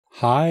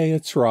Hi,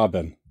 it's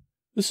Robin.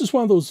 This is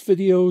one of those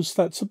videos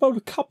that's about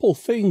a couple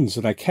things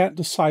and I can't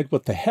decide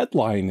what the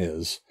headline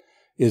is.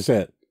 Is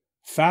it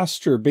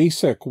faster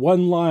basic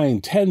one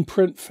line 10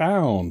 print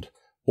found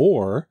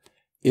or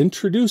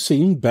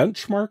introducing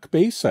benchmark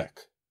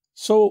basic?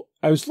 So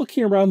I was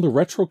looking around the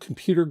retro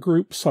computer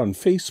groups on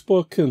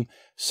Facebook and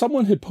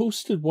someone had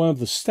posted one of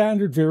the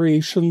standard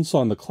variations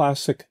on the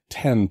classic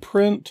 10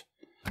 print.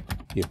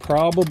 You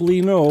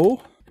probably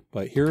know,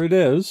 but here it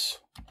is.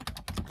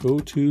 Go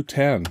to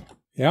 10.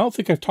 Yeah, I don't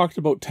think I've talked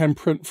about 10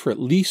 print for at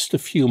least a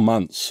few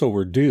months, so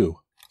we're due.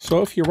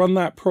 So if you run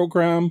that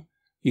program,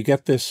 you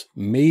get this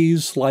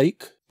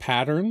maze-like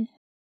pattern.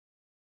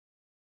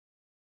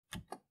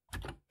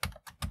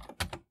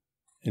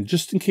 And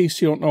just in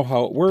case you don't know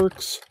how it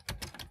works,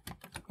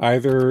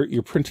 either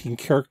you're printing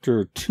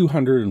character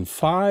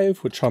 205,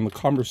 which on the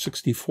Commodore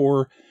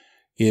 64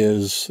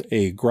 is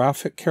a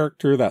graphic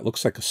character that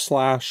looks like a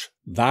slash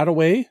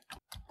that-a-way,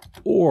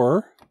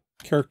 or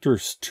character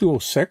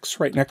 206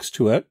 right next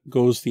to it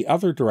goes the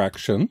other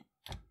direction.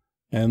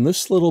 And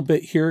this little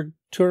bit here,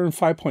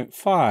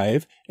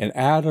 205.5, and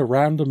add a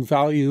random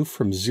value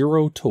from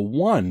 0 to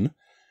 1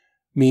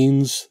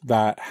 means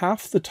that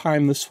half the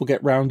time this will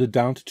get rounded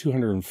down to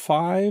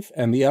 205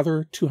 and the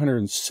other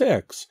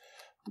 206,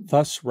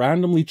 thus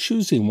randomly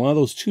choosing one of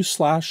those two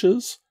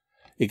slashes.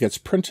 It gets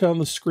printed on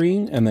the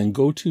screen and then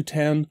go to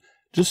 10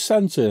 just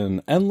sends it in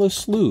an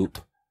endless loop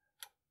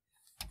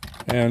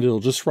and it'll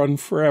just run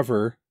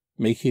forever,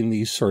 making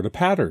these sort of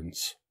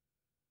patterns.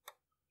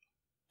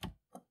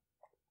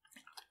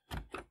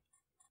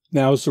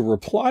 Now, as a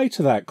reply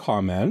to that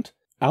comment,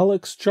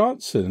 Alex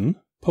Johnson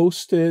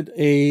posted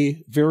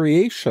a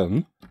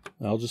variation.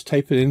 I'll just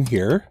type it in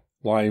here.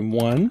 Line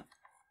 1,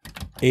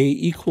 A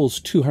equals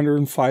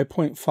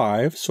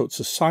 205.5, so it's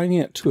assigning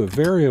it to a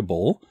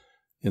variable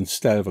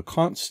instead of a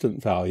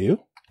constant value.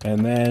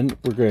 And then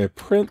we're going to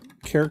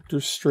print character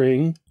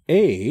string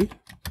A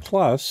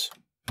plus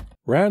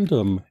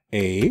random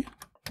A,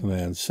 and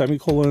then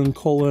semicolon,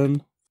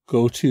 colon,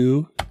 go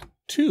to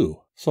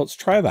 2. So let's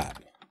try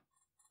that.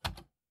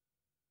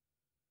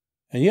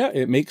 And yeah,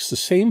 it makes the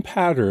same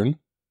pattern,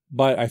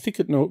 but I think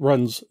it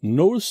runs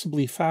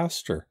noticeably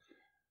faster.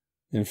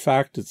 In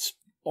fact, it's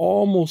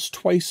almost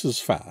twice as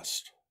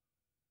fast.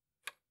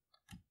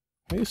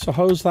 Okay, so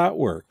how does that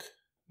work?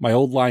 My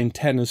old line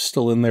 10 is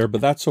still in there, but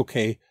that's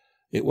okay.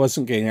 It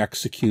wasn't getting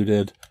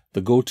executed.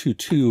 The go to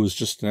 2 was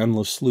just an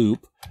endless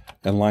loop,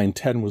 and line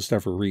 10 was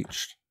never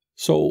reached.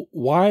 So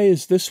why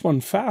is this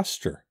one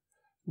faster?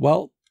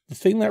 Well, the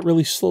thing that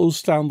really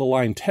slows down the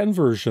line 10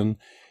 version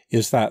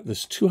is that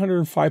this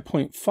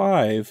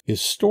 205.5 is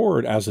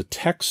stored as a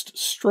text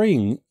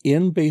string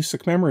in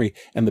basic memory,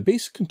 and the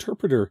basic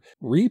interpreter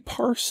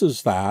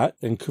reparses that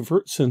and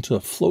converts into a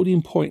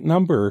floating point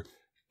number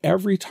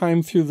every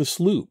time through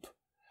this loop.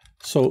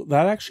 So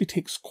that actually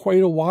takes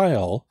quite a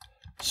while.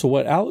 So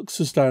what Alex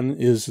has done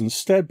is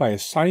instead, by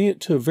assigning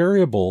it to a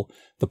variable,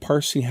 the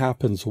parsing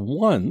happens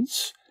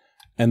once,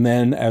 and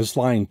then as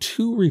line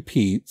 2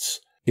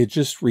 repeats, it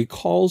just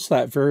recalls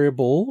that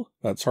variable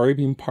that's already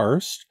been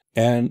parsed,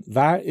 and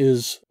that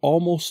is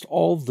almost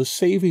all of the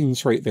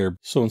savings right there.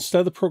 So instead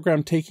of the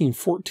program taking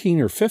 14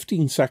 or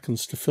 15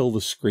 seconds to fill the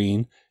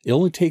screen, it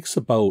only takes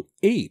about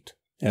 8.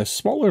 And a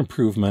smaller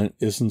improvement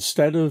is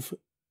instead of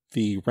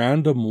the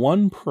random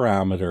 1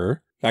 parameter,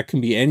 that can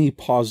be any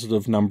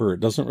positive number. It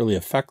doesn't really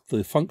affect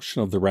the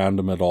function of the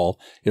random at all.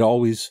 It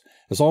always,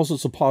 as long as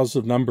it's a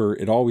positive number,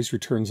 it always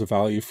returns a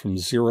value from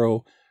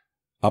 0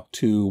 up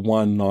to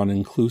 1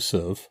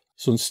 non-inclusive.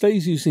 So instead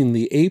of using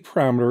the A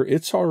parameter,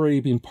 it's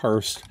already been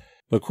parsed.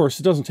 But of course,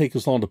 it doesn't take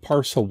as long to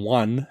parse a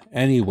 1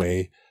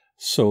 anyway.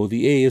 So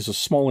the A is a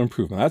small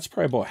improvement. That's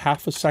probably about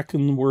half a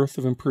second worth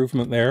of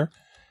improvement there.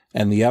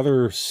 And the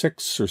other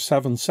 6 or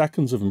 7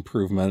 seconds of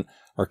improvement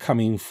are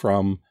coming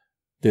from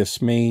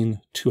this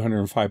main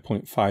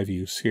 205.5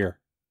 use here.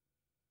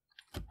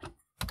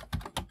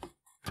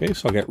 Okay,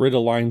 so I'll get rid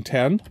of line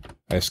 10.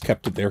 I just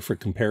kept it there for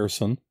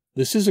comparison.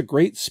 This is a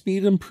great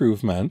speed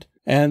improvement,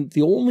 and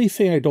the only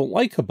thing I don't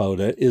like about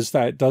it is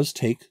that it does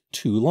take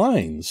 2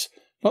 lines.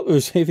 Not that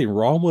there's anything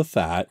wrong with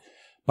that,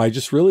 but I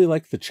just really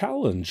like the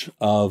challenge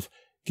of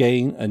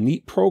getting a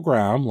neat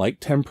program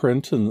like 10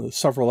 print and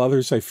several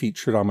others I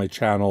featured on my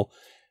channel,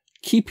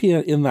 keeping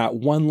it in that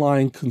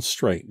 1-line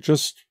constraint.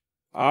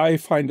 I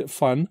find it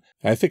fun.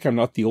 I think I'm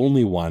not the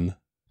only one.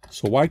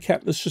 So why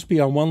can't this just be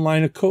on 1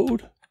 line of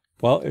code?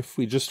 Well, if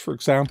we just, for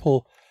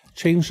example,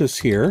 change this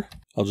here,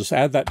 I'll just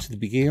add that to the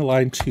beginning of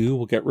line 2.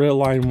 We'll get rid of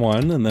line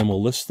 1, and then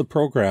we'll list the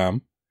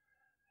program.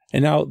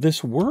 And now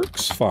this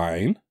works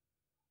fine,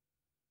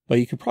 but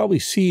you can probably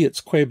see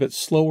it's quite a bit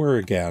slower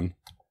again.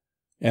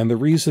 And the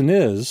reason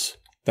is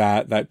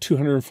that that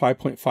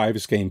 205.5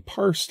 is getting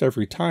parsed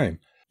every time,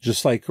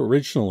 just like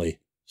originally.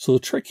 So the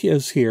trick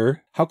is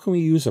here, how can we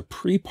use a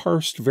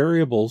pre-parsed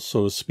variable,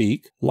 so to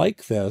speak,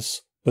 like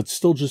this, but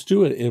still just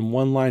do it in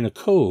 1 line of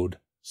code?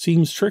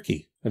 Seems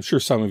tricky. I'm sure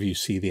some of you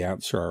see the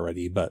answer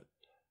already, but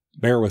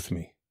bear with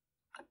me.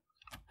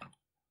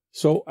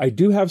 So I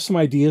do have some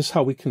ideas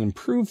how we can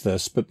improve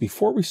this, but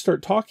before we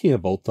start talking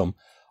about them,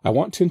 I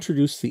want to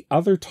introduce the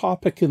other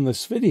topic in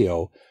this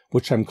video,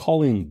 which I'm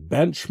calling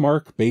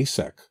Benchmark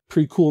Basic.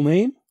 Pretty cool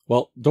name?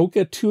 Well, don't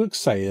get too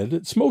excited.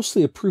 It's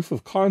mostly a proof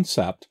of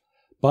concept,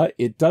 but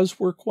it does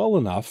work well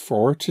enough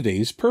for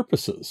today's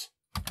purposes.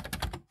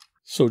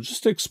 So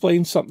just to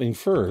explain something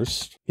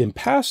first, in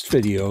past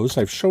videos,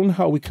 I've shown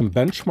how we can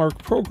benchmark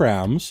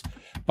programs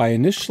by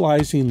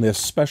initializing this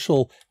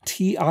special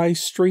TI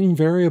string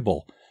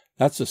variable.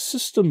 That's a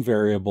system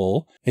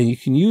variable, and you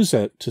can use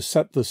it to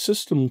set the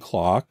system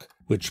clock,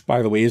 which,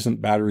 by the way,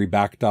 isn't battery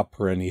backed up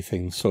or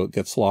anything, so it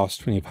gets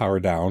lost when you power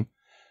down.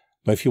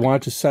 But if you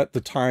wanted to set the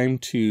time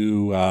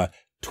to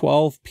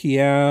 12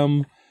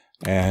 p.m.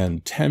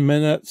 and 10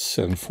 minutes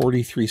and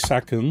 43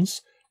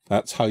 seconds,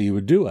 that's how you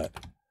would do it.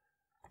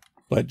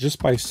 But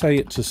just by setting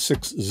it to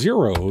 6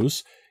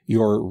 zeros,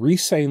 you're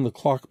resetting the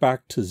clock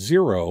back to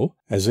 0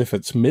 as if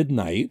it's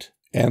midnight,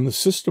 and the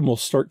system will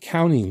start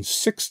counting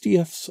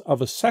 60ths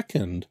of a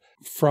second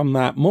from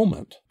that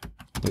moment,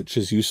 which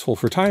is useful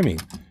for timing.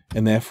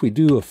 And then if we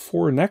do a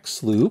for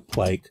next loop,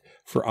 like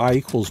for I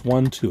equals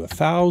 1 to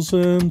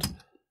 1,000,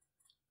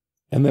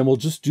 and then we'll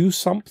just do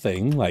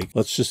something like,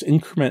 let's just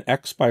increment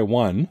x by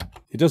 1.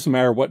 It doesn't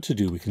matter what to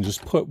do. We can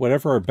just put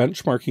whatever our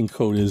benchmarking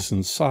code is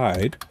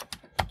inside.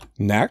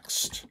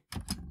 Next.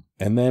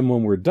 And then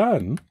when we're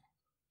done,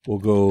 we'll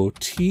go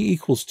t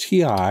equals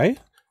ti.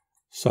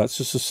 So that's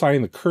just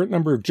assigning the current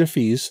number of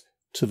jiffies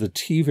to the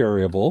t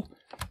variable.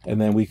 And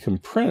then we can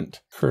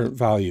print current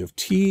value of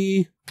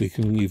t. We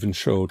can even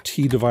show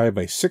t divided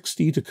by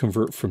 60 to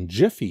convert from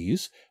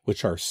jiffies,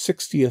 which are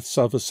 60ths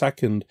of a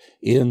second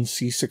in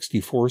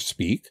C64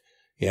 speak.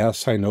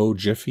 Yes, I know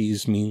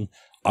jiffies mean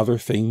other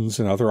things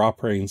in other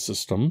operating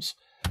systems,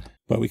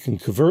 but we can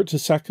convert to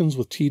seconds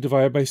with t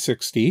divided by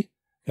 60.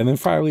 And then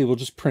finally, we'll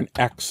just print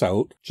x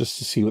out just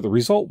to see what the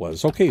result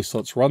was. Okay, so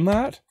let's run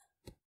that.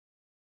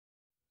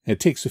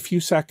 It takes a few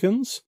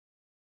seconds.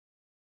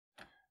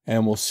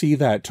 And we'll see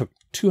that it took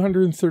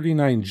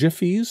 239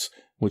 jiffies,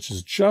 which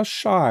is just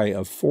shy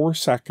of 4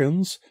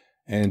 seconds.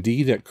 And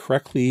indeed, it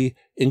correctly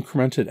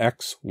incremented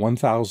x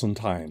 1,000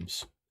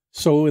 times.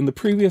 So in the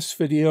previous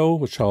video,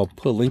 which I'll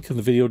put a link in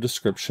the video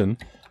description,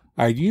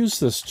 I'd use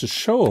this to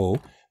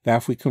show that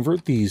if we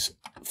convert these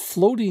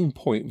floating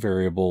point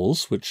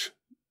variables, which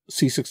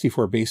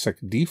C64 Basic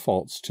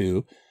defaults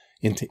to,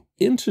 into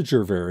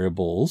integer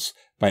variables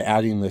by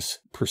adding this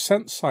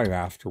 % sign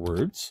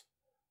afterwards,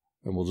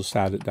 and we'll just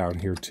add it down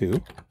here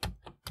too.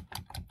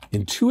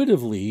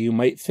 Intuitively, you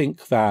might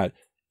think that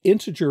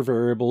integer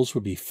variables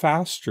would be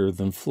faster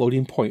than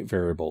floating point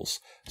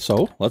variables.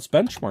 So let's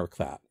benchmark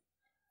that.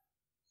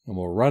 And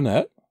we'll run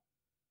it.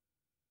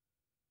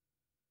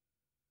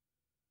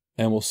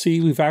 And we'll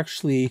see we've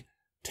actually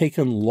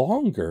taken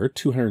longer,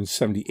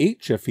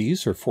 278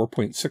 jiffies, or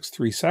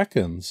 4.63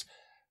 seconds,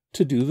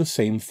 to do the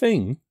same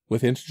thing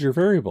with integer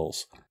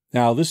variables.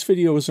 Now, this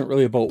video isn't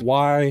really about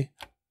why,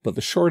 but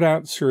the short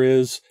answer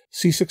is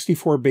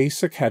C64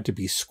 Basic had to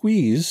be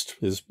squeezed,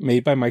 is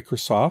made by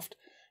Microsoft.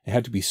 It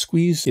had to be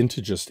squeezed into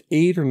just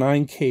 8 or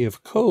 9K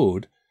of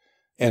code,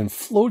 and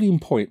floating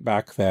point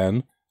back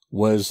then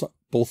was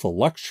both a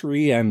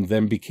luxury and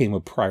then became a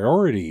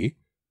priority.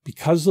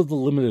 Because of the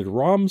limited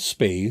ROM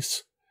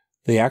space,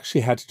 they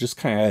actually had to just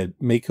kind of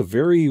make a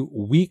very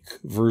weak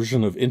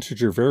version of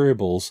integer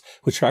variables,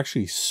 which are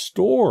actually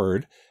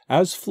stored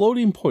as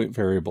floating point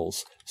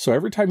variables. So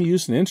every time you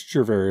use an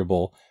integer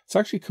variable, it's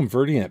actually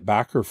converting it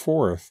back or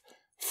forth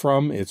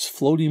from its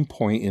floating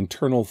point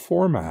internal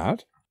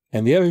format.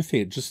 And the other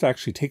thing, it just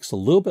actually takes a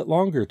little bit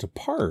longer to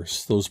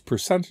parse those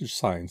percentage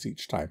signs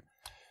each time.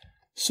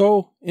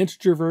 So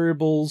integer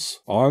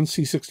variables on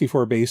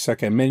C64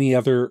 Basic and many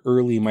other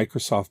early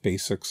Microsoft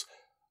Basics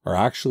are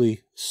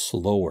actually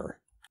slower.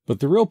 But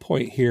the real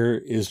point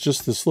here is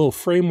just this little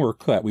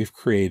framework that we've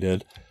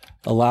created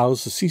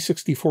allows the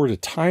C64 to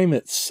time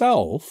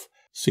itself,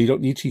 so you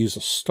don't need to use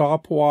a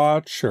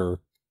stopwatch or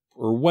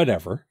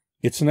whatever.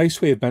 It's a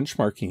nice way of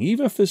benchmarking.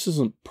 Even if this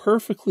isn't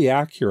perfectly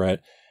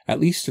accurate, at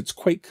least it's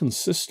quite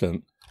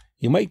consistent.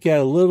 You might get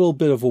a little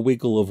bit of a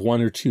wiggle of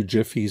 1 or 2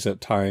 jiffies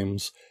at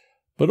times,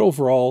 but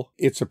overall,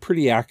 it's a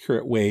pretty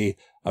accurate way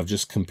of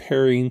just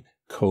comparing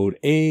code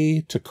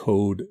A to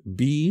code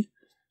B,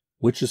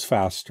 which is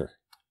faster.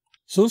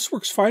 So this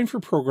works fine for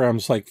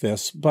programs like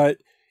this, but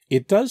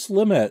it does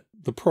limit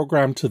the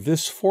program to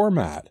this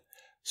format.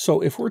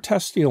 So if we're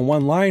testing a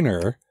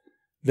one-liner,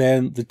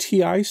 then the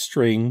TI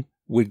string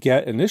would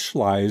get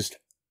initialized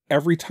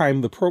every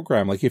time the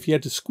program, like if you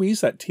had to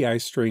squeeze that TI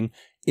string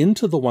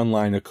into the one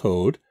line of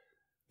code,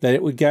 then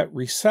it would get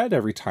reset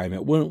every time.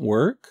 It wouldn't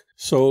work.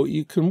 So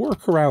you can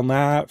work around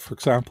that. For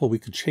example, we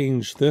could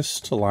change this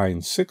to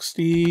line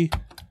 60.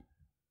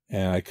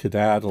 And I could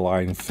add a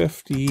line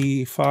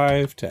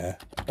 55 to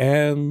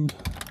end.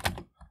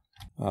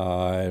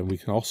 And we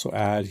can also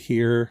add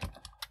here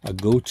a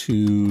go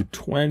to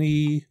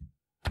 20.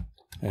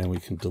 And we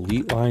can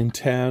delete line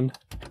 10.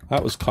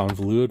 That was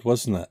convoluted,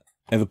 wasn't it?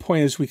 And the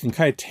point is we can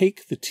kind of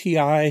take the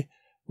TI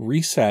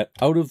reset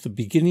out of the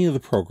beginning of the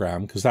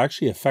program, because it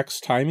actually affects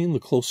timing the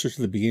closer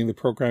to the beginning of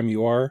the program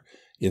you are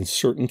in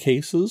certain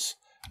cases.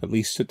 At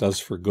least it does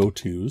for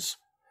go-tos.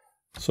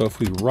 So if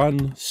we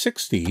run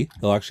 60,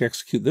 it'll actually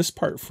execute this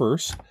part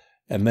first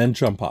and then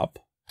jump up.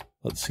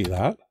 Let's see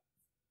that.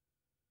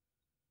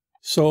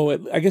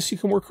 So I guess you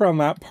can work around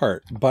that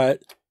part,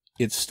 but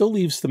it still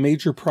leaves the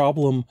major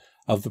problem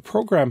of the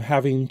program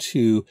having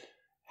to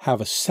have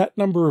a set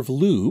number of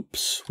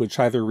loops, which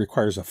either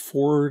requires a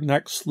for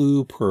next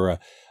loop or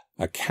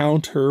a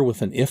counter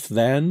with an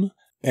if-then.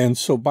 And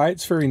so by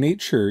its very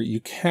nature, you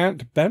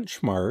can't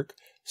benchmark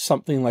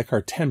something like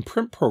our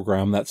 10print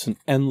program that's an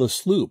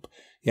endless loop.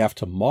 You have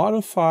to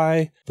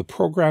modify the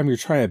program you're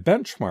trying to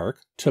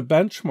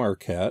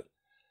benchmark it,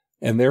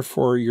 and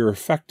therefore you're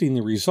affecting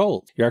the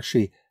result. You're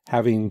actually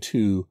having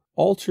to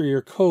alter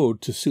your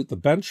code to suit the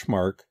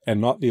benchmark and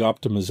not the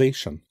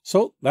optimization.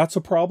 So that's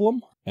a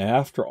problem. And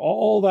after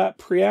all that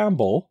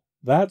preamble,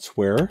 that's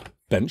where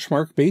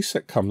Benchmark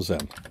Basic comes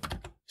in.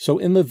 So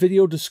in the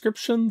video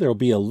description, there'll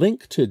be a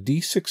link to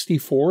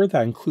D64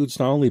 that includes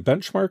not only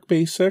Benchmark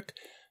Basic,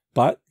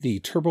 but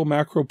the Turbo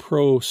Macro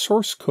Pro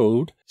source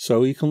code.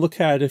 So you can look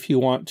at it if you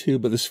want to,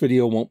 but this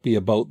video won't be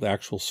about the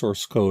actual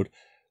source code.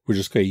 We're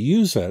just going to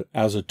use it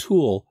as a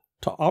tool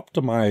to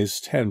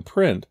optimize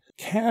 10print.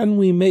 Can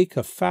we make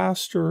a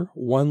faster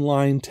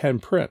one-line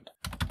 10print?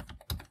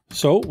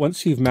 So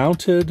once you've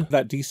mounted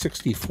that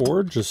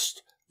D64,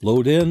 just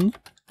load in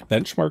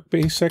Benchmark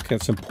Basic.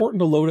 It's important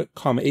to load it,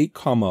 8,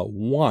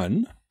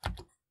 1.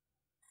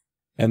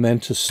 And then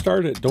to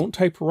start it, don't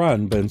type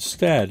run, but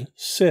instead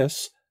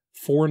sys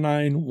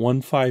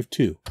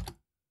 49152.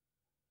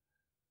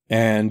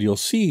 And you'll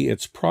see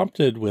it's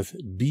prompted with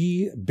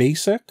B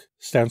basic,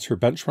 stands for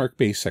Benchmark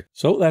Basic.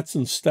 So that's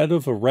instead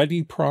of a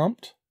ready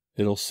prompt,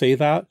 it'll say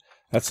that.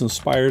 That's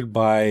inspired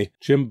by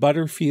Jim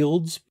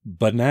Butterfield's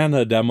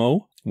banana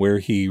demo, where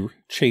he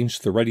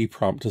changed the ready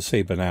prompt to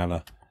say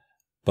banana.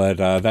 But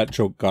that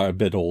joke got a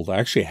bit old. I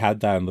actually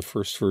had that in the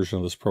first version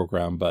of this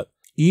program, but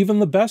even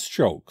the best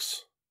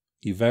jokes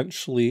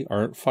eventually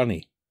aren't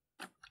funny.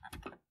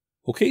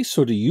 Okay,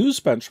 so to use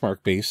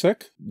Benchmark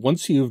Basic,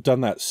 once you've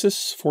done that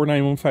sys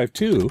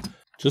 49152,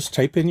 just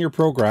type in your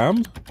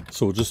program.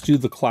 So we'll just do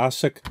the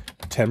classic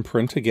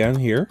 10print again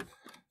here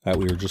that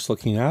we were just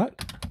looking at.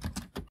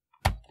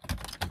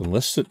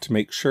 List it to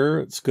make sure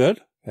it's good,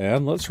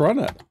 and let's run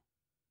it.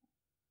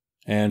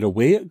 And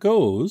away it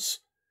goes.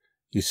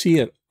 You see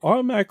it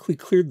automatically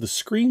cleared the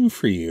screen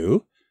for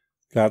you.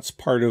 That's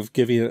part of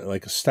giving it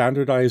like a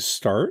standardized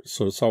start.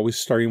 So it's always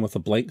starting with a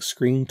blank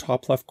screen,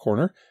 top left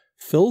corner,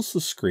 fills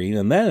the screen,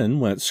 and then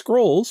when it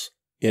scrolls,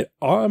 it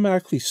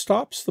automatically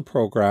stops the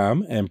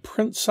program and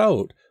prints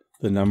out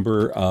the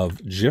number of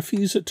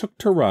jiffies it took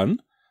to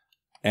run,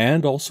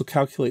 and also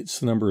calculates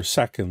the number of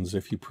seconds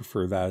if you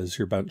prefer that as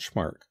your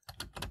benchmark.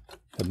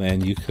 And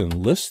then you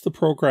can list the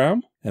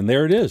program, and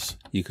there it is.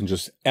 You can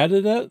just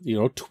edit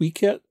it,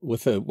 tweak it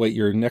with what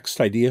your next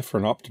idea for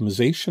an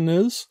optimization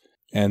is,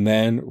 and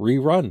then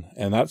rerun.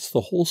 And that's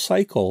the whole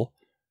cycle.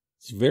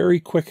 It's very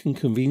quick and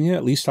convenient.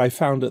 At least I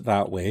found it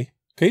that way.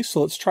 Okay,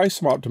 so let's try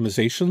some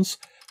optimizations.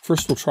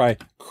 First, we'll try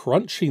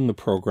crunching the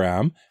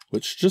program,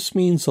 which just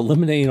means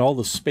eliminating all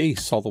the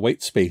space, all the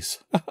white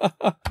space.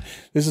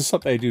 This is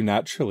something I do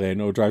naturally. I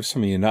know it drives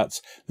some of you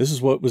nuts. This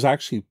is what was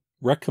actually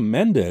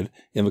recommended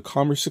in the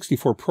Commerce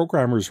 64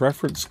 Programmer's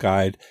Reference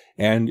Guide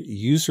and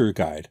User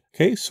Guide.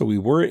 Okay, so we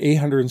were at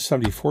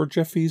 874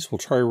 jiffies. We'll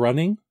try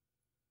running.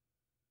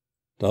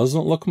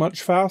 Doesn't look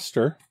much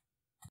faster.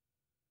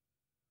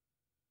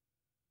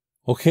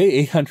 Okay,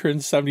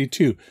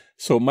 872.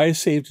 So it might have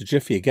saved a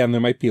jiffy. Again,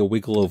 there might be a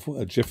wiggle of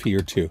a jiffy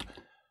or two.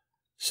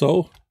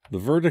 So the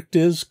verdict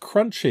is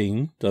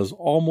crunching does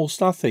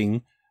almost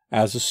nothing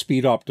as a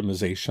speed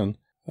optimization.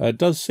 It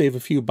does save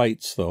a few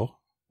bytes though.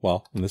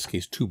 Well, in this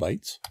case, 2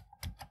 bytes.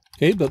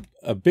 Okay, but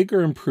a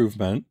bigger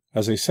improvement,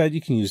 as I said,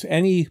 you can use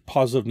any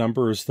positive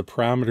number as the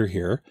parameter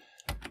here.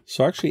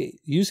 So actually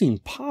using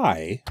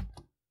pi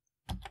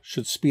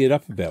should speed it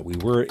up a bit. We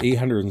were at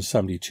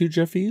 872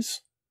 jiffies.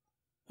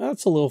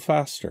 That's a little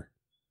faster.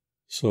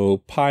 So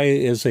pi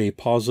is a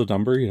positive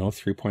number,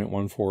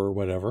 3.14 or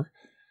whatever.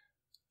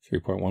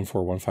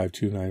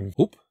 3.14159.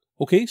 Oop.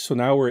 Okay, so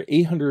now we're at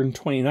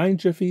 829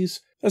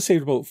 jiffies. That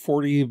saved about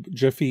 40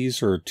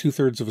 jiffies or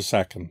 2/3 of a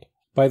second.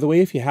 By the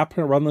way, if you happen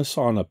to run this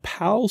on a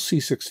PAL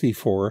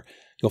C64,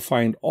 you'll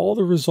find all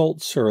the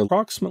results are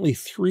approximately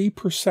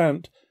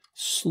 3%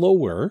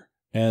 slower,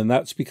 and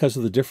that's because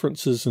of the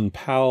differences in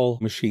PAL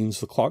machines.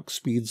 The clock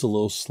speed's a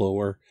little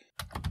slower.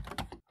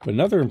 But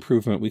another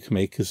improvement we can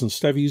make is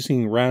instead of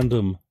using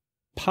random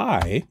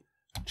pi,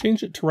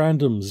 change it to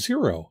random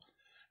 0.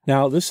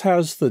 Now, this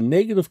has the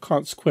negative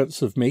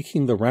consequence of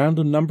making the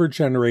random number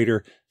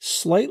generator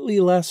slightly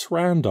less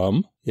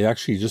random. It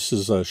actually just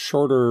is a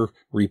shorter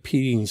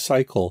repeating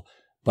cycle,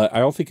 but I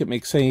don't think it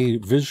makes any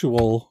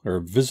visual or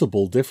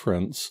visible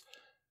difference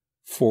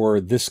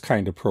for this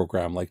kind of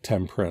program like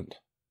 10print.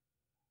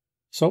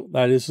 So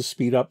that is a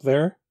speed up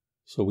there.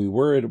 So we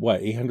were at,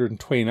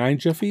 829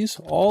 jiffies,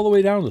 all the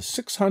way down to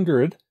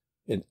 600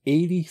 and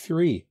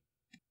 83.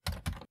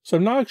 So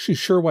I'm not actually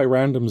sure why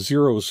random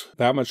 0 is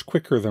that much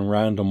quicker than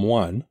random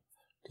 1.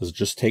 Does it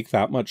just take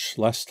that much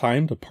less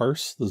time to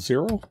parse the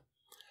 0?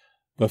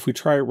 But if we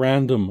try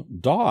random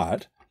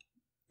dot,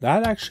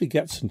 that actually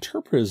gets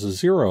interpreted as a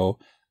 0.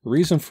 The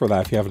reason for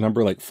that, if you have a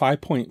number like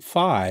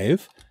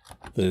 5.5,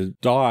 the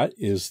dot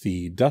is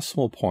the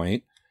decimal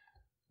point.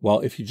 Well,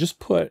 if you just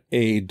put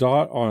a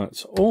dot on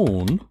its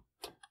own,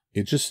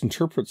 it just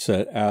interprets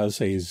it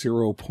as a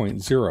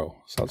 0.0. So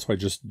that's why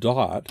just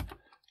dot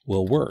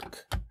will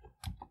work.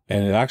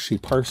 And it actually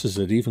parses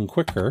it even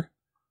quicker.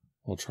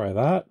 We'll try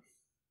that.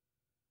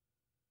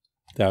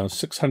 Down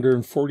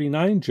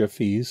 649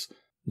 jiffies,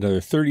 another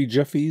 30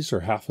 jiffies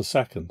or half a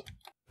second.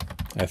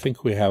 I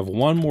think we have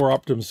one more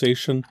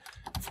optimization.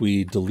 If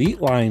we delete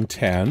line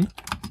 10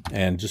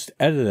 and just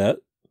edit it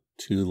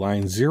to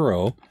line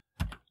 0,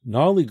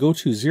 not only go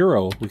to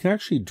 0, we can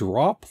actually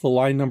drop the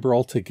line number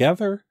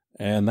altogether.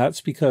 And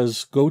that's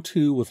because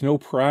goto with no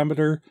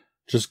parameter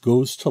just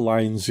goes to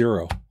line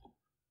 0.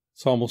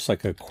 It's almost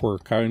like a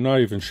quirk. I'm not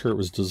even sure it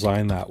was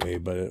designed that way,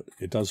 but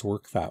it does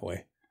work that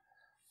way.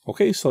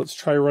 Okay, so let's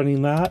try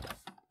running that.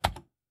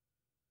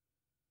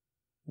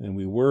 And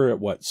we were at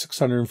what,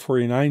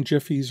 649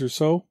 jiffies or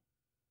so?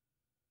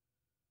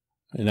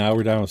 And now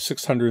we're down to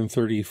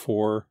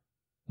 634,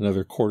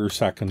 another quarter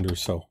second or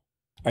so.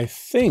 I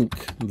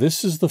think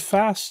this is the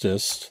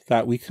fastest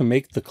that we can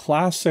make the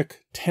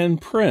classic 10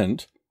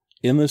 print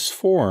in this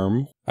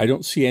form. I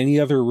don't see any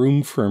other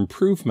room for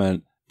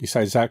improvement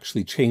besides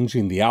actually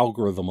changing the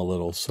algorithm a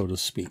little, so to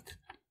speak.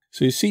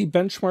 So you see,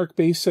 Benchmark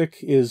Basic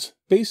is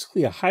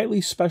basically a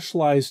highly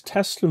specialized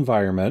test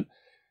environment,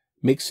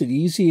 makes it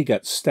easy to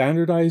get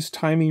standardized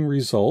timing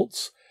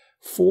results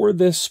for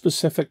this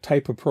specific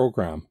type of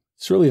program.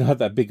 It's really not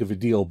that big of a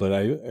deal, but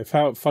I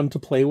found it fun to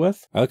play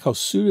with. I like how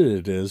suited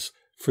it is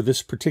for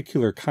this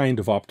particular kind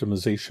of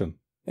optimization.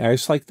 And I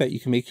just like that you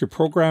can make your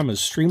program as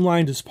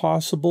streamlined as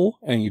possible,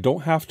 and you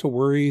don't have to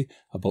worry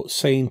about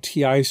saying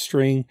TI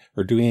string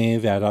or doing any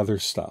of that other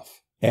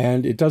stuff.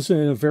 And it does it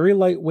in a very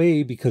light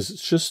way because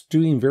it's just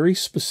doing very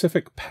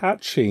specific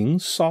patching,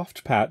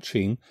 soft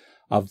patching,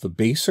 of the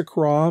basic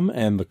ROM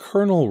and the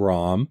kernel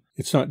ROM.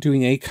 It's not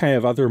doing any kind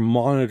of other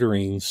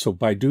monitoring. So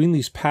by doing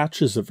these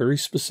patches at very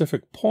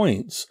specific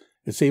points,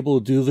 it's able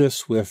to do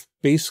this with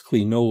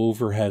basically no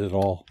overhead at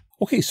all.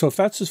 Okay, so if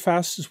that's as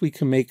fast as we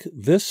can make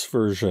this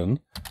version,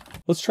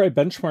 let's try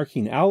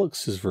benchmarking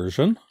Alex's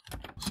version.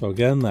 So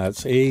again,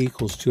 that's A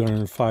equals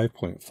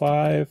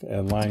 205.5,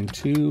 and line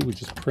 2, we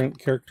just print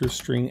character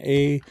string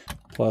A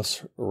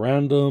plus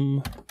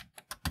random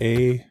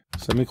A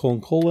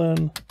semicolon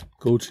colon,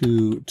 go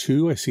to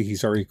 2. I see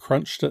he's already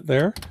crunched it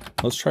there.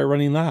 Let's try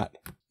running that.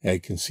 Yeah,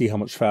 you can see how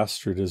much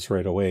faster it is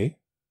right away.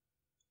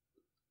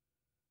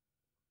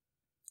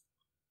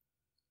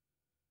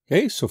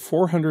 Okay, so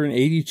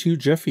 482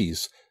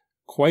 jiffies,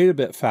 quite a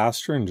bit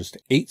faster in just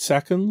 8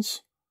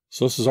 seconds.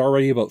 So this is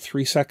already about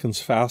 3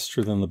 seconds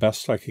faster than the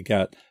best I could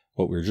get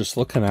what we were just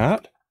looking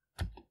at.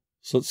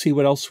 So let's see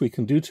what else we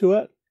can do to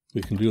it.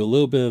 We can do a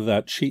little bit of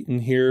that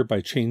cheating here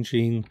by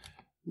changing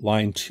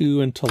line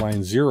 2 into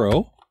line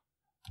 0.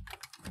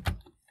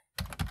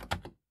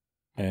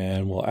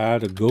 And we'll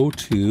add a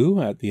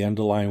goto at the end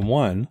of line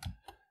 1.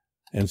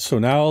 And so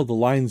now the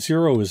line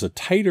 0 is a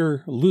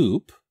tighter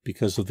loop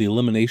because of the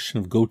elimination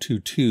of goto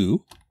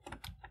 2.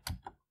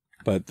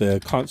 But the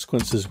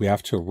consequence is we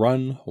have to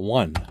run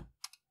 1.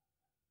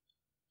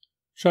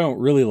 Which I don't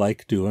really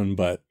like doing,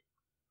 but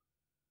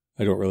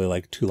I don't really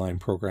like 2-line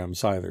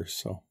programs either.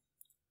 So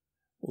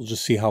we'll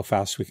just see how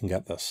fast we can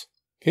get this.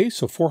 Okay,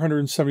 so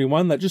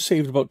 471, that just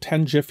saved about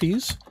 10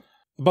 jiffies,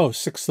 about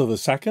 1/6 of a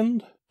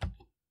second.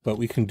 But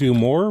we can do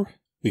more.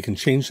 We can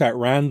change that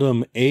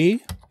random A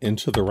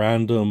into the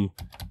random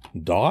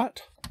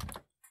dot.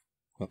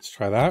 Let's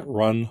try that.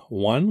 Run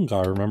 1.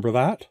 Gotta remember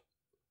that.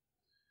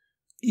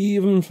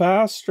 Even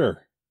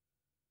faster.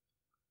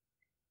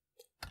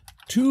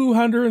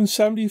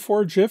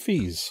 274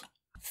 jiffies.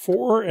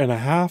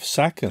 4.5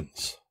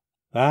 seconds.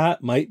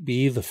 That might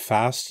be the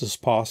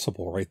fastest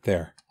possible right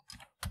there.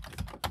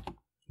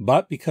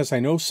 But because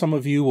I know some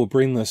of you will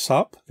bring this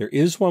up, there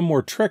is one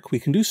more trick. We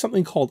can do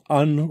something called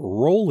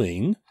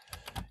unrolling.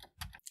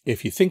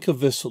 If you think of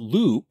this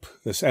loop,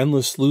 this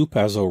endless loop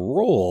as a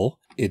roll,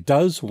 it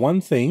does one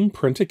thing,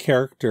 print a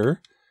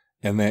character,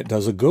 and then it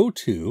does a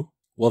goto.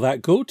 Well,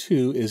 that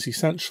goto is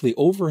essentially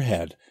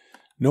overhead.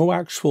 No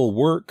actual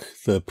work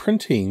the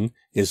printing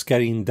is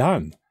getting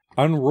done.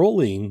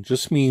 Unrolling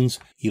just means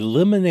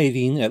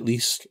eliminating at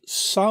least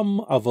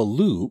some of a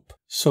loop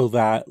so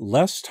that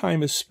less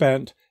time is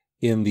spent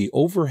in the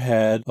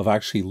overhead of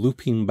actually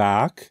looping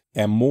back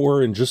and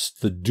more in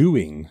just the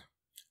doing.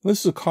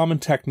 This is a common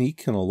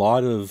technique in a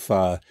lot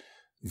of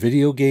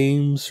video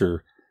games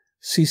or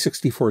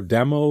C64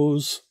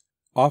 demos,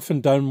 often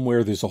done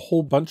where there's a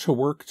whole bunch of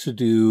work to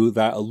do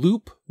that a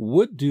loop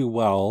would do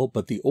well,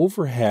 but the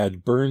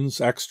overhead burns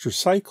extra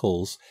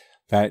cycles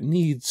that it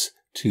needs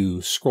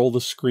to scroll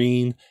the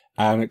screen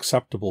at an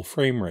acceptable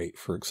frame rate,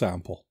 for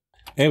example.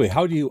 Anyway,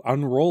 how do you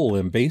unroll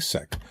in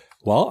BASIC?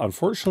 Well,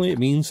 unfortunately, it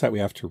means that we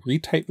have to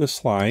retype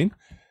this line,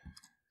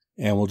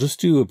 and we'll just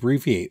do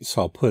abbreviate.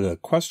 So I'll put a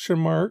question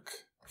mark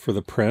for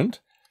the print,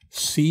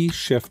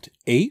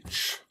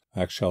 C-Shift-H.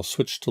 Actually, I'll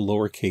switch to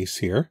lowercase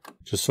here,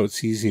 just so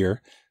it's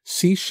easier.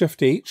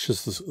 C-Shift-H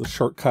is the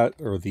shortcut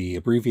or the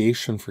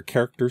abbreviation for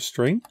character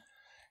string.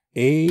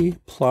 A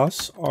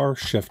plus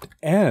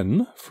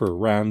R-Shift-N for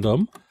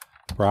random,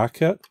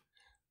 bracket,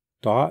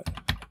 dot,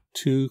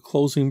 to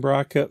closing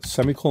bracket,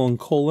 semicolon,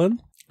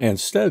 colon. And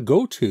instead of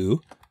go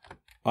to,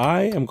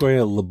 I am going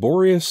to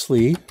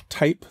laboriously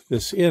type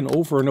this in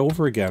over and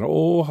over again.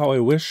 Oh, how I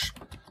wish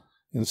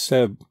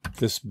instead of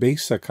this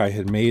basic I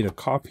had made a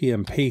copy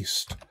and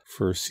paste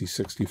for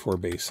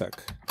C64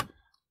 basic.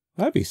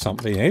 That'd be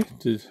something, eh?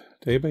 Did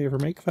anybody ever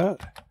make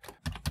that?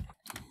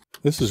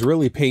 This is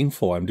really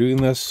painful. I'm doing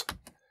this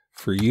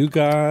for you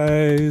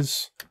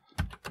guys.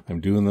 I'm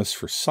doing this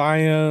for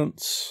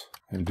science.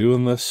 I'm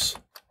doing this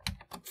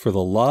for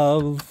the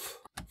love,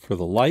 for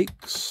the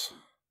likes.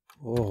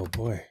 Oh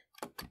boy.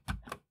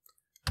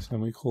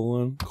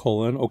 Semicolon,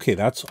 colon. Okay,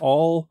 that's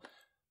all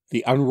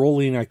the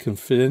unrolling I can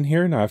fit in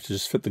here. Now I have to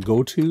just fit the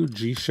go to,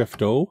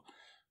 G-Shift-O.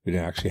 We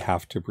didn't actually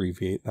have to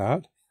abbreviate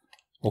that.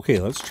 Okay,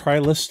 let's try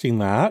listing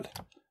that.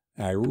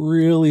 I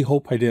really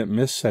hope I didn't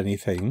miss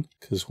anything,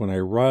 because when I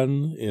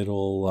run,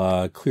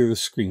 it'll clear the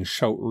screen,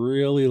 shout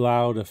really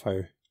loud if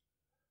I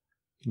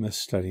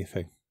missed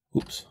anything.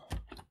 Oops.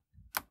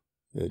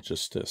 It's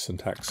just a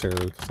syntax error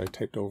because I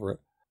typed over it.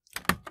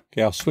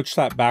 Okay, I'll switch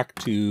that back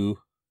to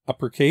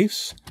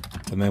uppercase,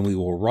 and then we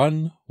will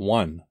run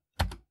 1.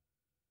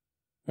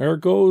 There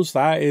it goes.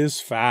 That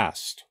is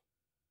fast.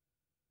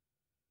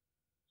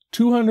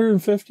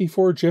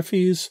 254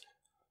 jiffies.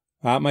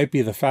 That might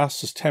be the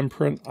fastest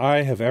temprint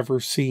I have ever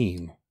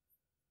seen.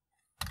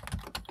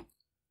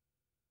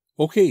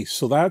 Okay,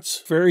 so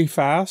that's very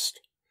fast.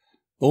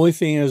 The only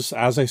thing is,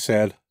 as I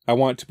said, I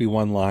want it to be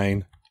one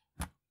line.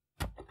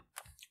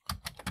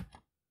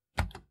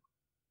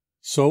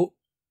 So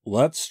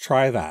let's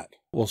try that.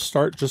 We'll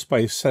start just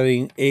by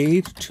setting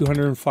A to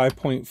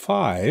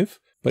 205.5.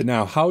 But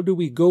now how do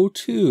we go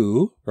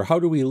to, or how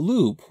do we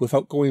loop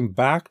without going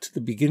back to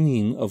the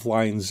beginning of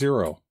line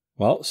 0?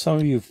 Well, some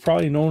of you have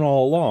probably known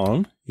all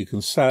along, you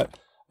can set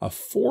a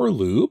for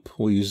loop.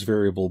 We'll use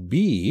variable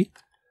b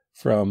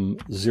from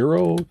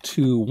 0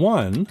 to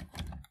 1,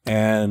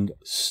 and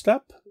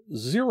step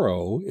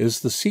 0 is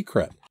the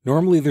secret.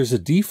 Normally there's a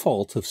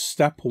default of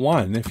step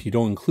 1. If you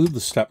don't include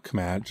the step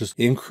command, just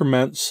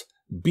increments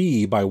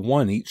b by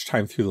 1 each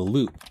time through the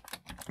loop.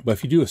 But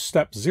if you do a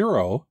step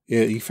 0,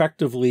 it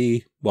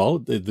effectively, well,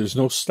 there's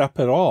no step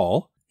at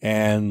all,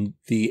 and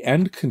the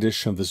end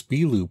condition of this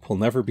b loop will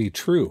never be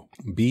true.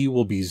 B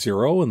will be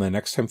 0, and the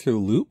next time through the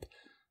loop,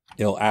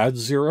 it'll add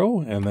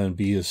 0, and then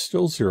b is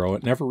still 0.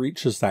 It never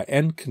reaches that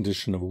end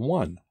condition of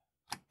 1.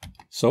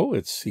 So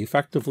it's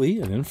effectively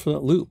an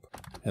infinite loop.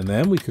 And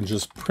then we can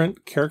just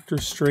print character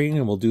string,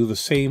 and we'll do the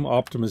same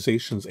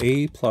optimizations,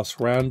 a plus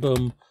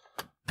random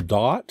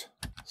dot,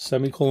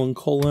 semicolon,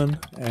 colon,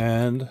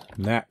 and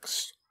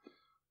next.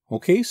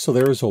 Okay, so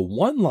there is a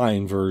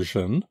one-line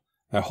version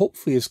that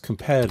hopefully is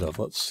competitive.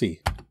 Let's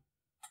see.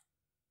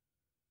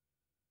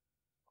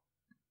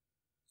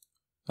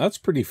 That's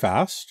pretty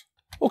fast.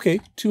 Okay,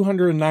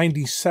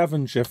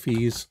 297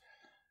 jiffies,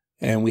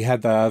 and we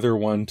had that other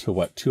one to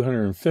what,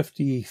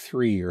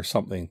 253 or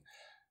something.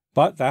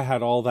 But that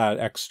had all that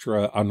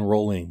extra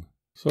unrolling.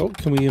 So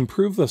can we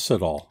improve this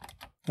at all?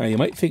 Now you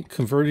might think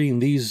converting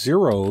these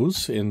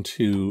zeros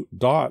into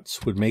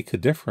dots would make a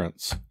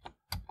difference.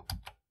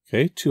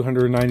 Okay,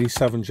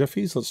 297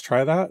 jiffies. Let's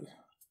try that.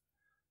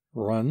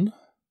 Run.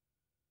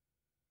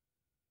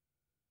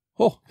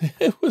 Oh,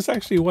 it was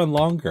actually one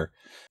longer.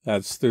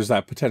 There's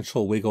that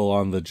potential wiggle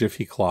on the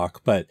jiffy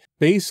clock, but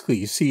basically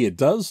you see it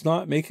does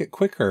not make it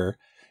quicker.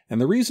 And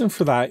the reason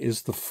for that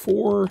is the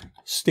for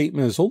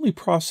statement is only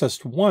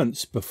processed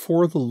once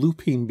before the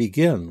looping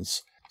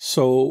begins.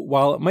 So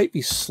while it might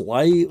be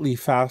slightly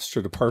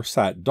faster to parse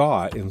that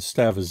dot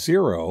instead of a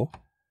 0,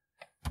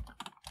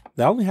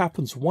 that only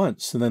happens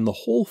once, and then the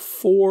whole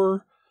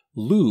for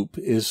loop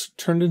is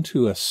turned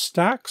into a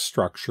stack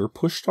structure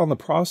pushed on the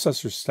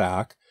processor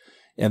stack,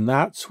 and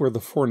that's where the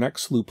for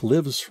next loop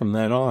lives from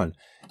then on.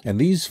 And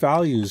these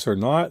values are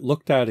not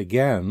looked at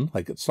again,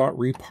 like it's not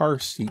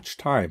reparsed each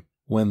time.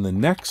 When the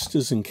next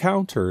is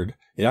encountered,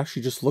 it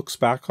actually just looks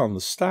back on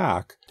the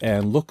stack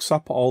and looks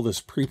up all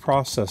this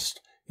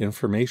pre-processed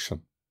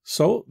information.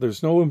 So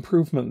there's no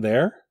improvement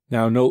there.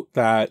 Now note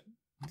that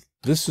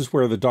this is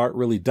where the dot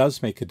really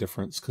does make a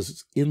difference because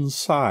it's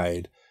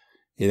inside.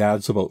 It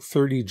adds about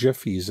 30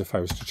 jiffies if I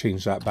was to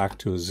change that back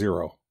to a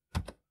 0.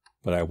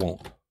 But I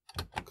won't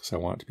because I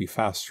want it to be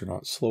faster,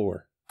 not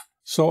slower.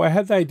 So I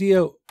had the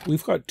idea,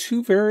 we've got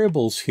two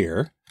variables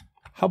here.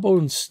 How about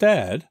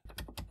instead,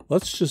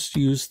 let's just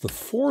use the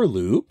for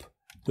loop,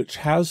 which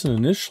has an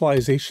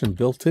initialization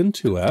built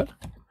into it.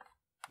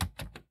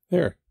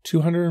 There,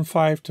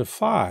 205 to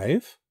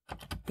 5.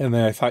 And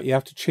then I thought you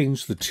have to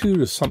change the 2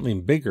 to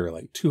something bigger,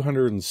 like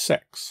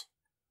 206.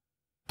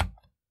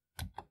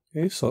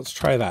 Okay, so let's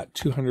try that.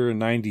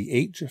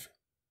 298 jiffy.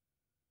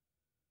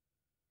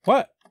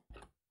 What?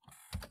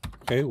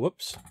 Okay,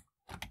 whoops.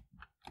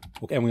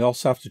 Okay, and we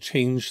also have to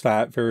change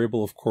that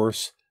variable, of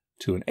course,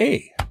 to an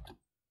A.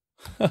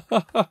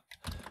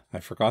 I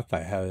forgot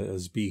that I had it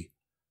as B.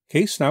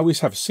 Okay, so now we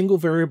just have a single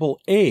variable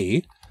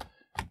A,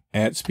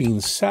 and it's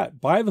being set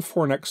by the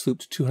for next loop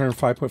to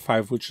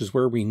 205.5, which is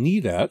where we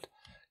need it,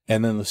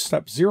 and then the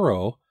step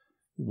 0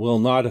 will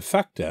not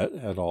affect it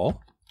at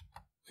all.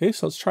 Okay,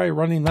 so let's try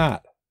running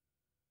that.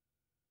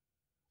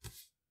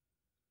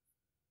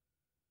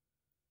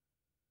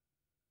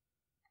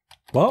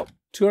 Well,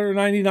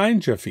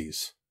 299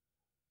 jiffies.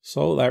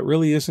 So that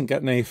really isn't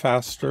getting any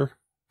faster.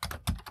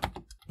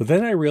 But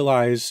then I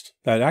realized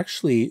that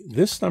actually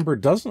this number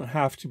doesn't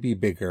have to be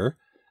bigger.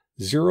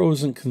 0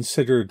 isn't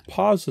considered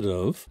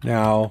positive.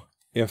 Now,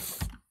 if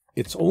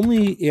it's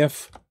only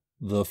if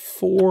the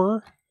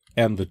 4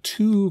 and the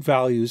 2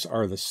 values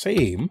are the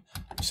same,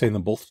 saying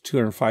them both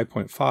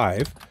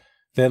 205.5,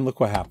 then look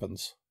what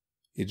happens.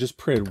 It just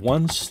printed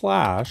one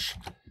slash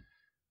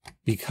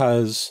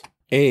because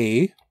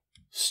A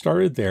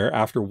started there.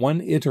 After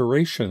one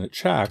iteration, it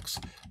checks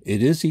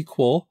it is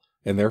equal,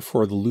 and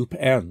therefore the loop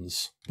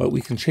ends. But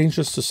we can change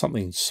this to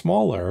something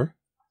smaller.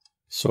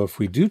 So if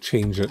we do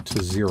change it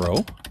to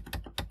 0,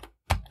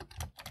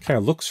 kind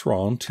of looks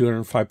wrong,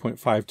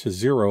 205.5 to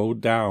 0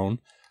 down.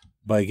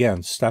 But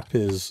again, step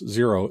is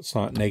 0. It's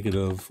not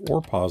negative or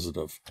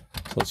positive.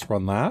 So let's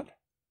run that.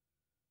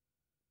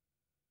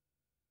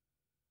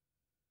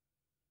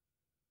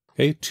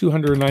 Okay,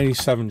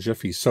 297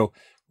 jiffies. So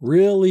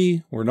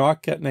really, we're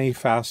not getting any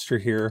faster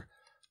here,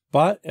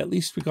 but at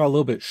least we got a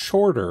little bit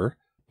shorter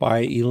by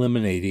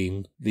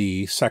eliminating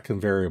the second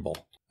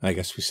variable. I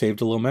guess we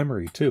saved a little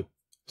memory too.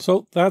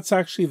 So that's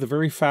actually the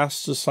very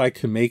fastest I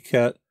can make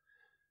it,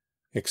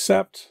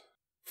 except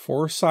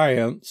for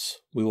science,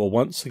 we will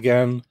once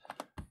again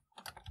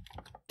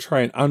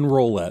try and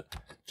unroll it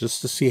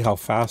just to see how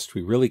fast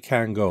we really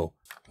can go.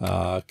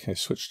 Can I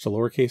switch to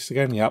lowercase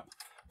again? Yep.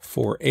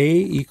 For A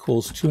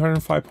equals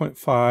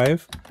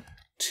 205.5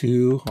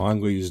 to, I'm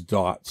going to use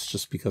dots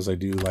just because I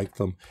do like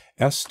them.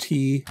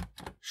 ST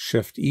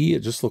Shift E, it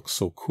just looks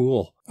so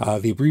cool.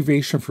 The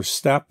abbreviation for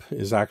step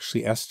is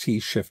actually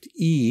ST Shift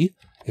E.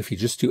 If you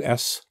just do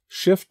S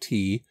Shift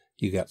T,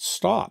 you get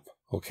stop.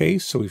 Okay,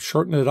 so we've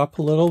shortened it up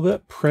a little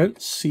bit.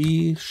 Print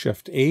C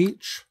Shift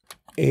H,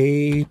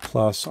 A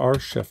plus R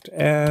Shift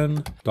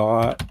N,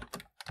 dot,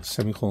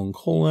 semicolon,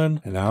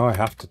 colon, and now I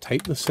have to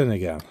type this in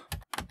again.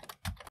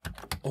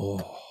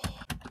 Oh.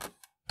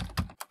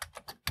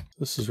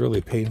 This is really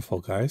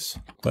painful, guys.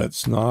 But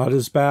it's not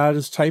as bad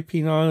as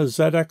typing on a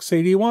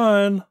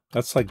ZX81.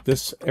 That's like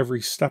this every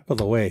step of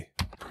the way.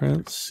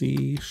 Print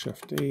C,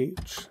 Shift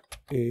H,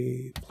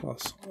 A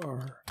plus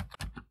R.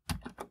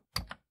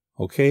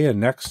 Okay, and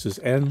next is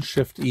N,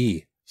 Shift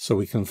E. So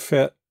we can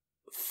fit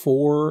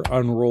 4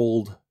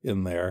 unrolled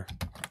in there.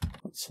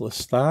 Let's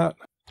list that.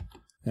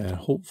 And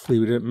hopefully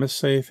we didn't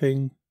miss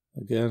anything.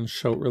 Again,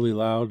 shout really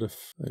loud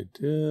if I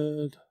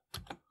did.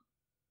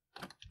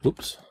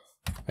 Oops.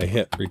 I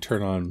hit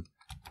return on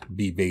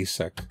B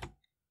basic.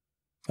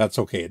 That's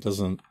okay. It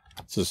doesn't,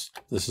 it's just,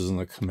 this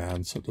isn't a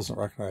command, so it doesn't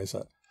recognize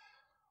it.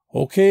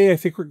 Okay, I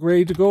think we're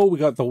ready to go. We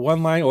got the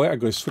one line. Oh, yeah, I'm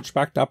going to switch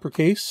back to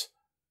uppercase.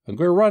 I'm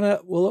going to run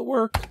it. Will it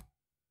work?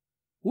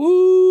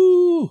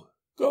 Woo!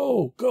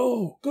 Go,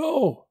 go,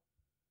 go.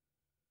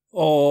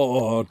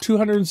 Oh,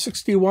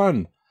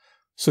 261.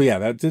 So yeah,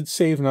 that did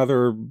save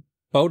another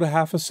about a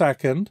half a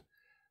second,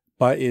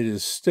 but it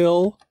is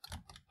still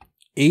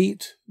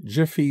 8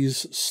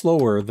 jiffies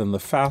slower than the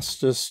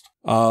fastest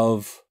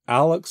of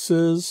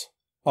Alex's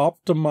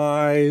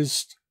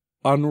optimized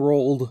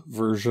unrolled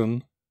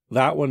version.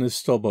 That one is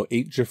still about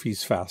 8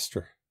 jiffies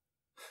faster.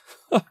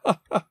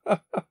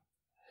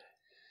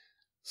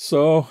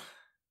 So,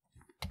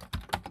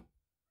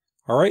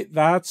 all right,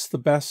 that's the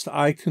best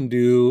I can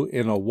do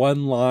in a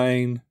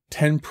 1-line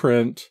 10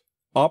 print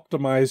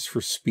optimized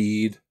for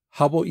speed.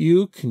 How about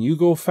you? Can you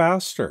go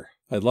faster?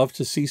 I'd love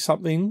to see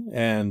something.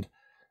 And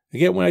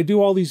again, when I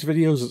do all these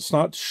videos, it's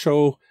not to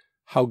show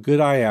how good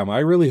I am. I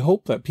really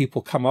hope that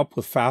people come up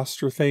with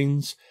faster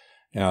things.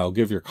 And I'll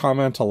give your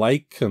comment a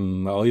like,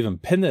 and I'll even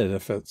pin it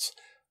if it's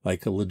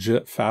like a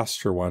legit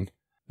faster one.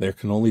 There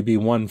can only be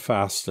one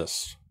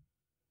fastest.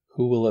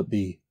 Who will it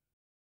be?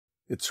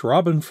 It's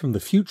Robin from the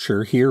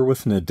future here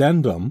with an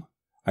addendum.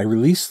 I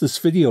released this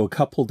video a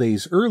couple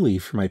days early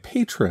for my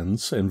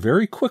patrons, and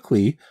very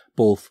quickly,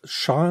 both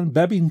Sean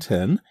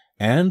Bebbington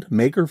and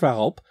Megar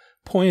Valp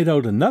pointed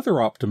out another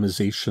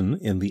optimization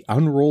in the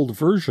unrolled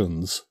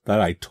versions that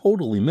I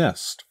totally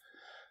missed.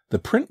 The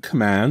print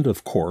command,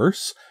 of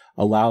course,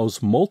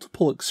 allows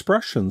multiple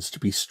expressions to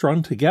be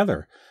strung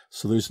together,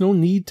 so there's no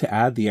need to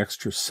add the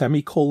extra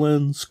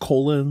semicolons,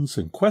 colons,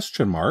 and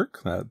question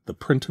mark, the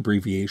print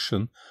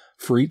abbreviation,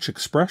 for each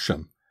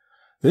expression.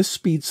 This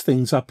speeds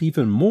things up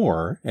even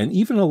more, and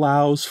even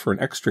allows for an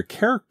extra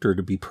character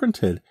to be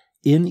printed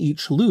in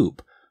each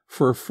loop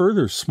for a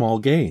further small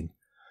gain.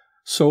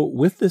 So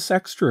with this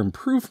extra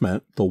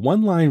improvement, the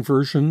 1-line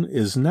version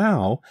is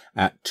now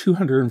at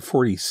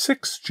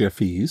 246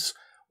 jiffies,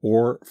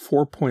 or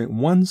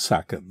 4.1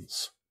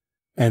 seconds.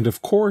 And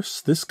of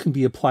course, this can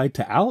be applied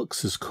to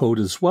Alex's code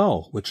as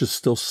well, which is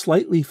still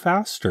slightly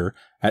faster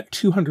at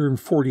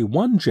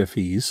 241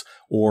 jiffies,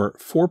 or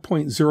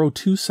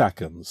 4.02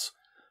 seconds.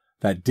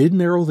 That did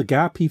narrow the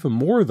gap even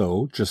more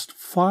though, just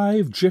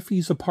 5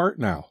 jiffies apart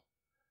now.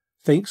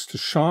 Thanks to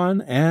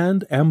Sean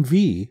and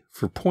MV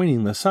for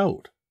pointing this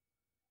out.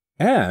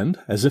 And,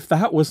 as if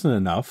that wasn't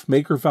enough,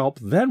 MakerValp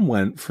then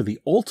went for the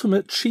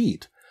ultimate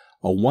cheat,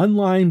 a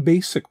one-line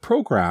basic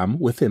program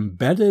with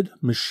embedded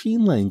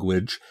machine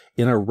language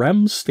in a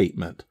REM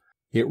statement.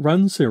 It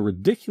runs a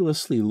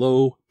ridiculously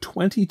low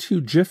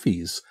 22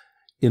 jiffies,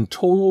 in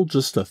total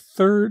just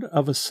 1/3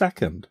 of a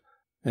second.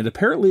 And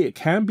apparently it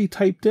can be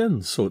typed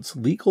in, so it's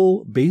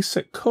legal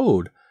basic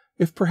code,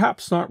 if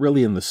perhaps not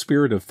really in the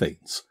spirit of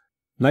things.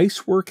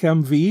 Nice work,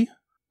 MV.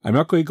 I'm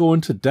not going to go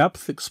into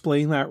depth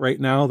explaining that right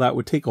now. That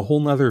would take a whole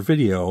nother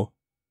video,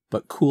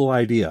 but cool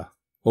idea.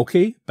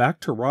 Okay, back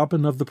to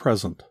Robin of the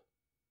present.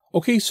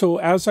 Okay, so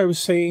as I was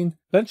saying,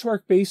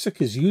 Benchmark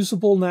Basic is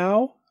usable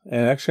now,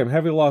 and actually I'm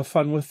having a lot of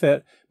fun with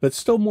it, but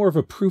still more of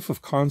a proof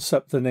of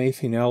concept than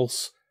anything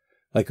else,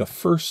 like a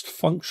first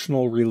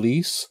functional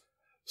release.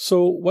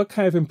 So what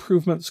kind of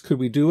improvements could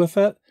we do with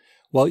it?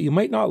 Well, you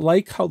might not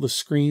like how the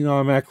screen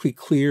automatically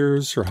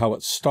clears or how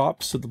it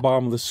stops at the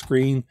bottom of the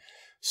screen.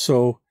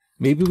 So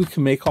maybe we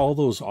can make all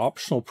those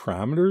optional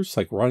parameters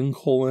like run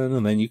colon,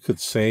 and then you could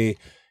say,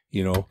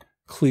 you know,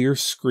 clear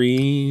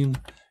screen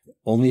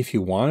only if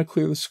you want to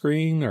clear the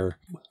screen or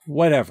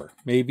whatever.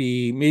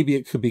 Maybe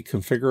it could be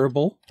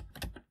configurable.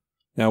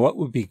 Now, what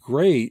would be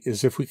great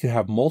is if we could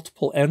have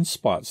multiple end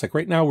spots. Like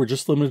right now, we're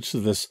just limited to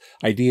this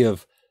idea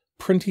of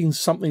printing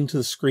something to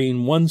the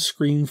screen, one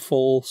screen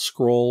full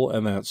scroll,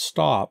 and then it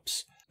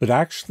stops. But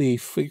actually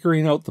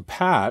figuring out the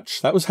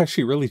patch, that was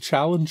actually really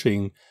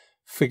challenging,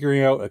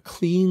 figuring out a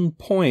clean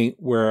point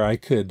where I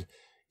could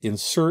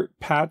insert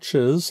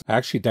patches,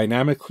 actually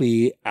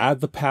dynamically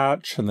add the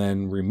patch and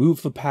then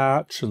remove the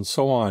patch and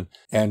so on.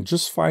 And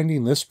just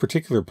finding this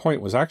particular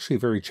point was actually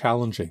very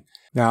challenging.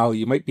 Now,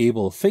 you might be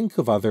able to think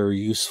of other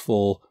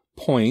useful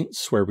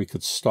points where we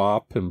could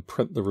stop and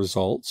print the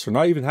results, or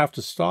not even have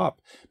to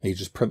stop. Maybe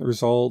just print the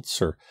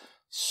results or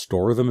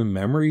store them in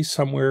memory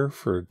somewhere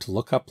to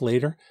look up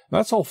later. And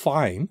that's all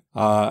fine.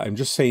 I'm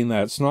just saying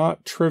that it's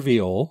not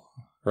trivial,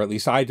 or at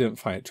least I didn't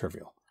find it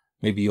trivial.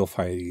 Maybe you'll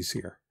find it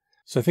easier.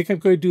 So I think I'm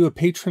going to do a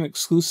patron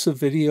exclusive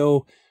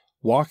video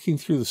walking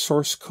through the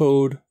source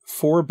code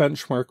for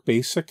Benchmark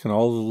Basic and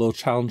all the little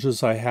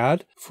challenges I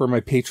had for my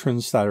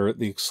patrons that are at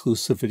the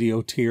exclusive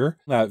video tier.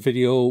 That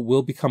video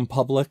will become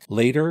public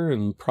later,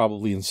 and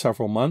probably in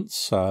several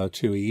months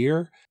to a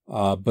year.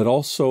 But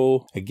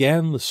also,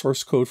 again, the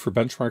source code for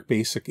Benchmark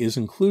Basic is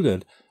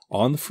included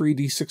on the free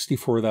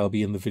D64. That'll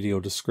be in the video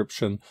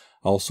description.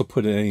 I'll also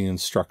put any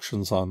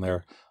instructions on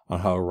there on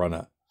how to run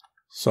it.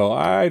 So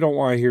I don't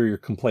want to hear you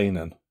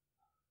complaining.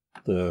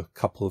 The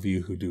couple of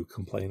you who do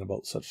complain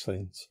about such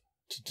things.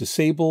 To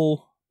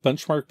disable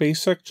Benchmark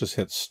Basic, just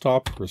hit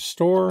Stop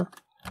Restore,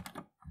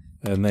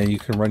 and then you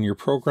can run your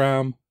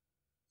program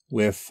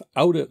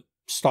without it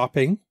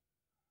stopping,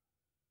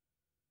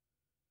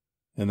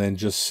 and then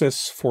just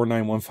sys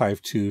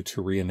 49152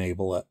 to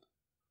re-enable it.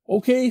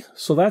 Okay,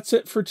 so that's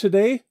it for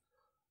today.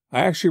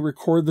 I actually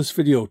recorded this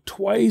video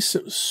twice.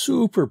 It was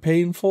super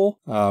painful.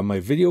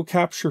 My video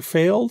capture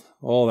failed.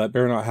 Oh, that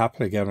better not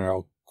happen again or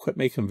I'll quit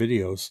making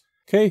videos.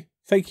 Okay,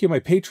 thank you, my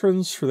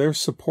patrons, for their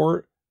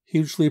support.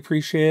 Hugely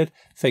appreciated.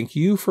 Thank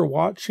you for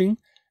watching,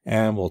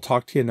 and we'll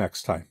talk to you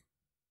next time.